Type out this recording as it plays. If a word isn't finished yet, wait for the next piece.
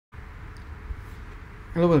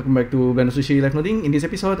Hello, welcome back to Blender Sushi LiveNoding. In this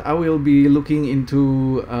episode, I will be looking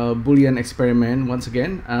into a Boolean experiment once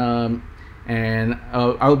again, and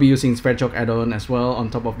I'll be using Sverchok add-on as well on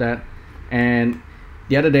top of that. And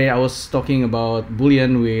the other day I was talking about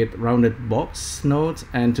Boolean with rounded box node,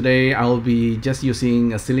 and today I'll be just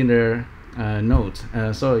using a cylinder node.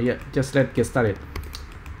 So yeah, just let's get started.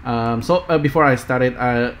 Before I started,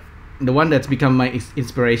 the one that's become my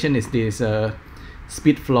inspiration is this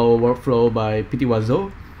speed flow workflow by Pitiwazo.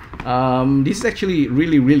 This is actually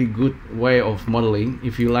really good way of modeling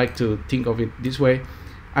if you like to think of it this way.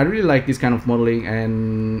 I really like this kind of modeling,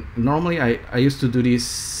 and normally I used to do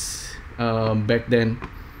this back then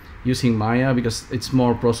using Maya because it's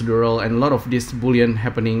more procedural and a lot of this Boolean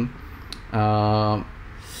happening kind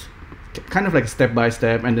of like step by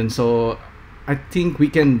step, and then so I think we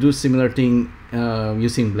can do similar thing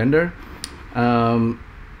using Blender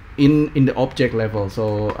in the object level.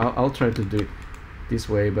 So I'll try to do it this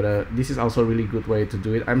way, but this is also a really good way to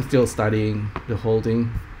do it. I'm still studying the whole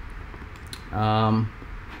thing.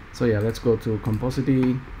 So yeah, let's go to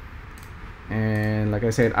compositing, and like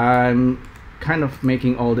I said, I'm kind of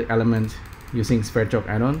making all the elements using Sverchok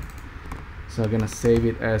add-on. So I'm gonna save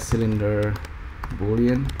it as cylinder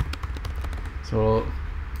Boolean. So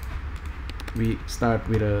we start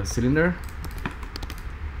with a cylinder,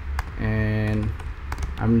 and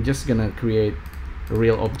I'm just gonna create a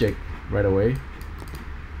real object right away,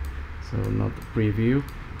 so not the preview.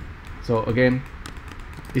 So again,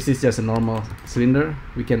 this is just a normal cylinder.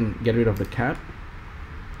 We can get rid of the cap,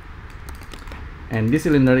 and this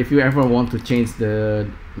cylinder, if you ever want to change the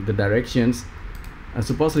directions,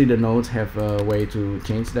 supposedly the nodes have a way to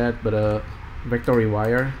change that, but a vector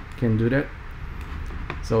rewire can do that.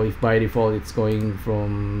 So if by default it's going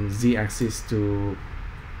from z-axis to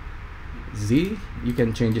Z, you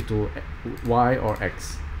can change it to Y or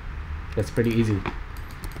X. That's pretty easy.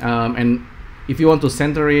 And if you want to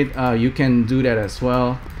center it, you can do that as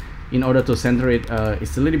well. In order to center it,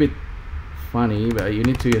 it's a little bit funny, but you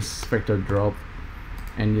need to use vector drop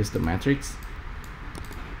and use the matrix.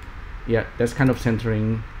 Yeah, that's kind of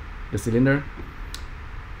centering the cylinder.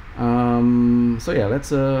 So yeah,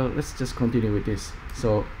 let's just continue with this.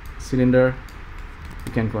 So cylinder,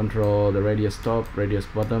 you can control the radius top, radius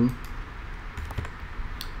bottom,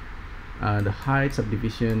 the height,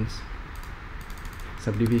 subdivision,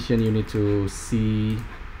 you need to see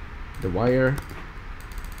the wire.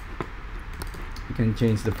 You can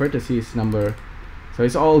change the vertices number, so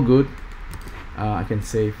it's all good. I can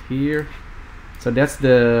save here. So that's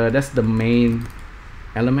the main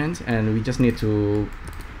element, and we just need to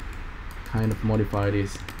kind of modify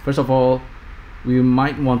this. First of all, we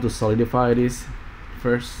might want to solidify this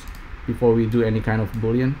first before we do any kind of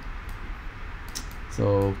Boolean.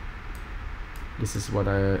 So this is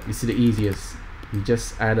the easiest. You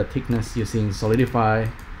just add a thickness using solidify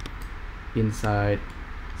inside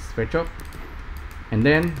Sverchok, and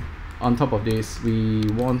then on top of this we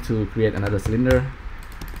want to create another cylinder,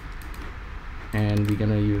 and we're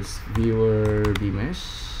gonna use viewer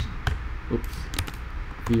bmesh. Oops,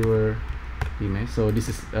 viewer bmesh. So this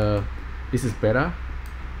is better.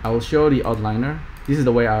 I will show the outliner. This is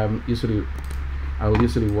the way I will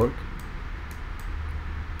usually work.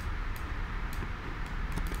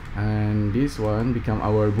 And this one become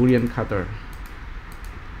our Boolean cutter.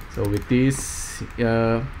 So with this,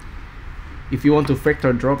 if you want to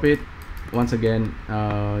vector drop it, once again,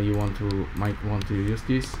 you might want to use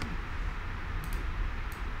this.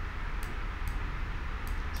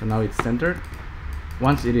 So now it's centered.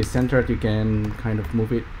 Once it is centered, you can kind of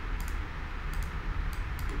move it,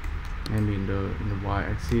 maybe in the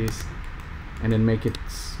y-axis, and then make it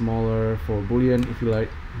smaller for Boolean if you like.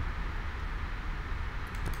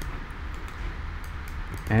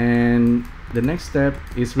 And the next step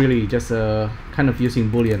is really just kind of using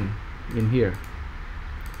Boolean in here.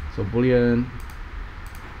 So Boolean,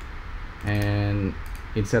 and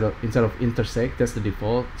instead of intersect, that's the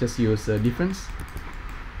default, just use difference.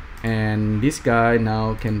 And this guy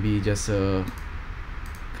now can be just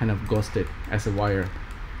kind of ghosted as a wire.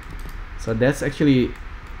 So that's actually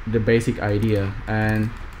the basic idea.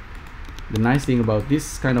 And the nice thing about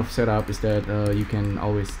this kind of setup is that you can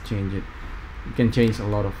always change it. You can change a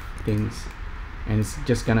lot of things, and it's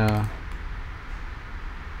just gonna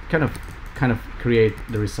kind of create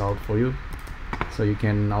the result for you. So you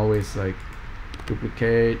can always like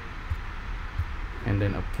duplicate and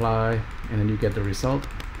then apply, and then you get the result.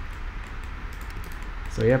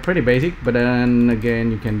 So yeah, pretty basic, but then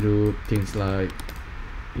again you can do things like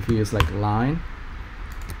if you use like a line,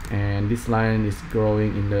 and this line is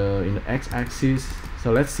growing in the x-axis.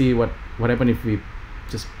 So let's see what happens if we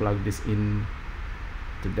just plug this in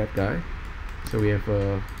to that guy. So we have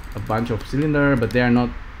a bunch of cylinder, but they are not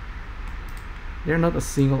a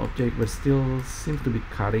single object, but still seems to be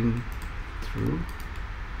cutting through.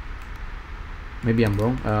 Maybe I'm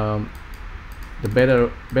wrong. The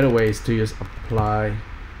better way is to use apply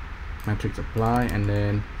matrix apply, and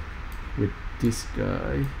then with this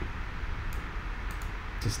guy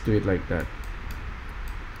just do it like that.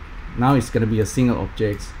 Now it's gonna be a single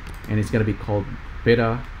object and it's gonna be called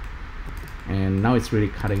beta, and now it's really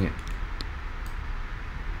cutting it.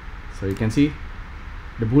 So you can see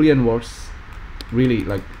the Boolean works really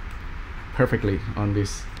like perfectly on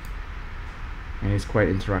this, and it's quite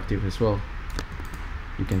interactive as well.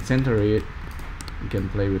 You can center it, you can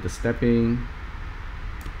play with the stepping,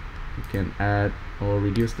 you can add or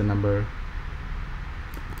reduce the number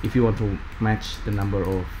if you want to match the number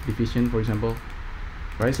of division, for example,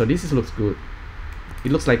 right? So this looks good.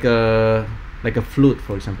 It looks like a flute,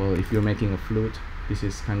 for example. If you're making a flute, this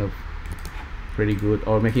is kind of pretty good,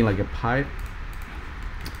 or making like a pipe.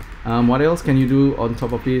 What else can you do on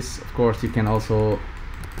top of this? Of course, you can also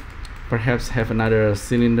perhaps have another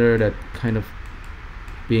cylinder that kind of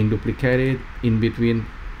being duplicated in between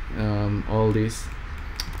all this.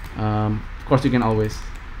 Of course, you can always,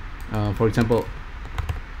 for example,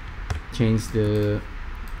 change the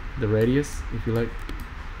radius if you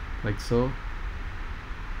like so.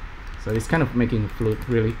 So it's kind of making a flute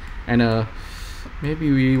really, and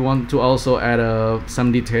maybe we want to also add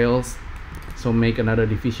some details, so make another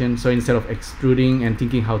division. So instead of extruding and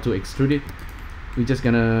thinking how to extrude it, we're just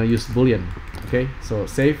gonna use Boolean. Okay, so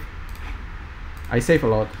save. I save a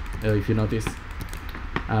lot, if you notice.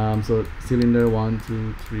 So cylinder 1,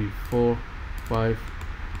 2, 3, 4, 5.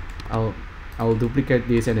 I'll duplicate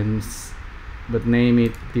this and then but name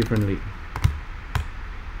it differently.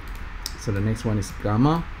 So the next one is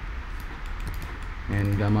gamma,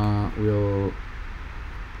 and gamma will,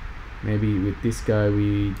 maybe with this guy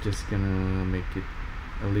we just gonna make it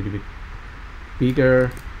a little bit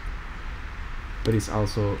bigger, but it's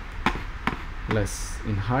also less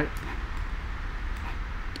in height,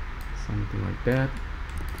 something like that.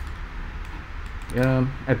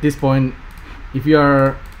 At this point, if you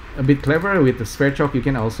are a bit clever with the Sverchok, you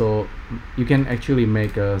can actually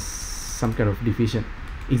make some kind of division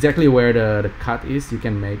exactly where the cut is. You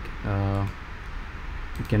can make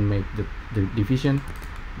the division,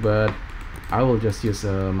 but I will just use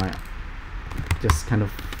just kind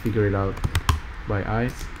of figure it out by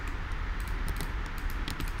eyes.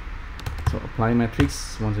 So apply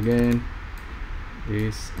matrix once again,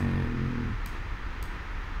 this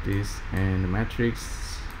and the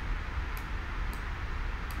matrix.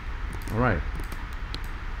 All right,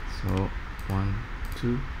 so 1,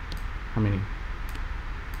 2, how many?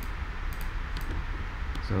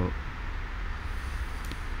 So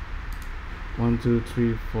 1, 2,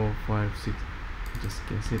 3, 4, 5, 6. Just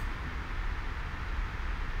guess it.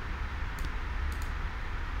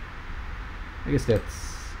 I guess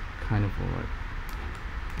that's kind of alright.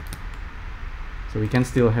 So we can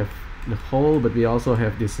still have the whole, but we also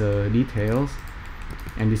have these details,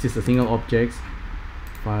 and this is a single object.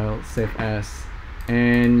 File, save as,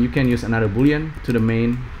 and you can use another Boolean to the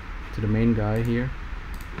main guy here.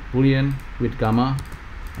 Boolean with gamma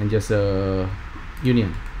and just a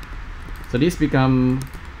union. So this become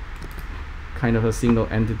kind of a single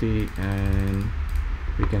entity, and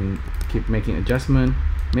we can keep making adjustment.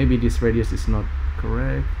 Maybe this radius is not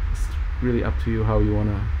correct. It's really up to you how you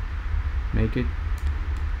wanna make it.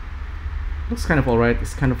 Looks kind of alright.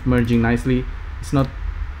 It's kind of merging nicely. It's not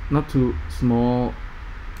too small,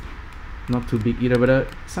 not too big either, but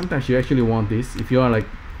sometimes you actually want this. If you are like,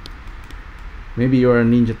 maybe you're a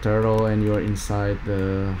Ninja Turtle and you're inside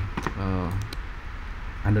the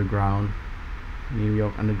underground, New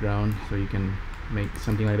York underground, so you can make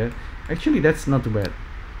something like that. Actually, that's not too bad.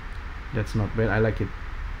 That's not bad. I like it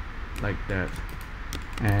like that.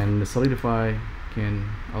 And the solidify can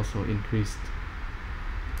also increase,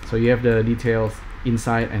 so you have the details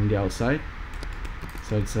inside and the outside.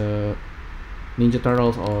 So it's a Ninja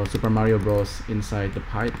Turtles or Super Mario Bros inside the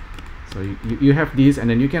pipe. So you have these, and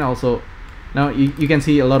then you can also, now you can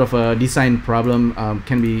see a lot of design problem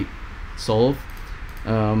can be solved.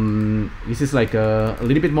 This is like a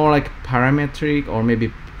little bit more like parametric or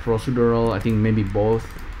maybe procedural. I think maybe both.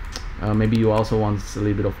 Maybe you also want a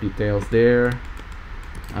little bit of details there,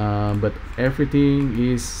 but everything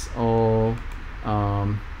is all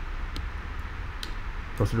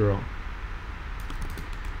procedural.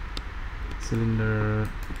 Cylinder,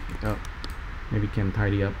 oh, maybe can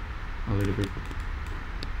tidy up a little bit.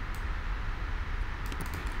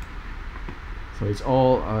 So it's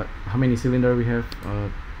all how many cylinder we have?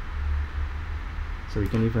 So you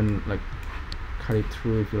can even like cut it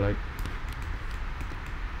through if you like.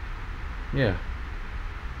 Yeah,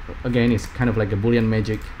 again, it's kind of like a Boolean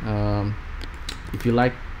magic. If you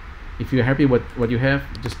like, if you're happy with what you have,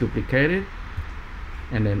 just duplicate it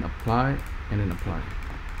and then apply and then apply.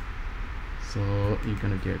 So you're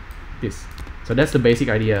gonna get this. So that's the basic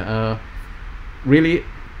idea. Really,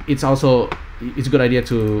 it's a good idea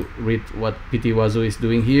to read what PT Wazoo is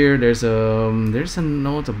doing here. There's a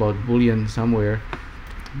note about Boolean somewhere,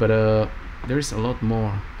 but there's a lot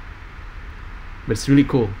more. But it's really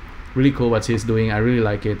cool what he's doing. I really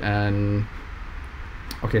like it. And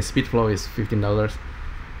okay, speed flow is $15,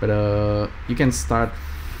 but you can start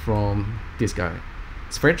from this guy.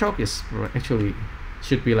 Sverchok is actually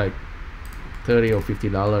should be like $30 or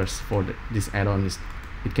 $50 for this add-on.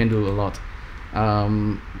 It can do a lot.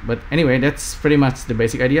 But anyway, that's pretty much the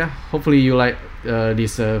basic idea. Hopefully you like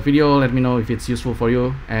this video. Let me know if it's useful for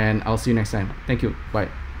you, and I'll see you next time. Thank you. Bye.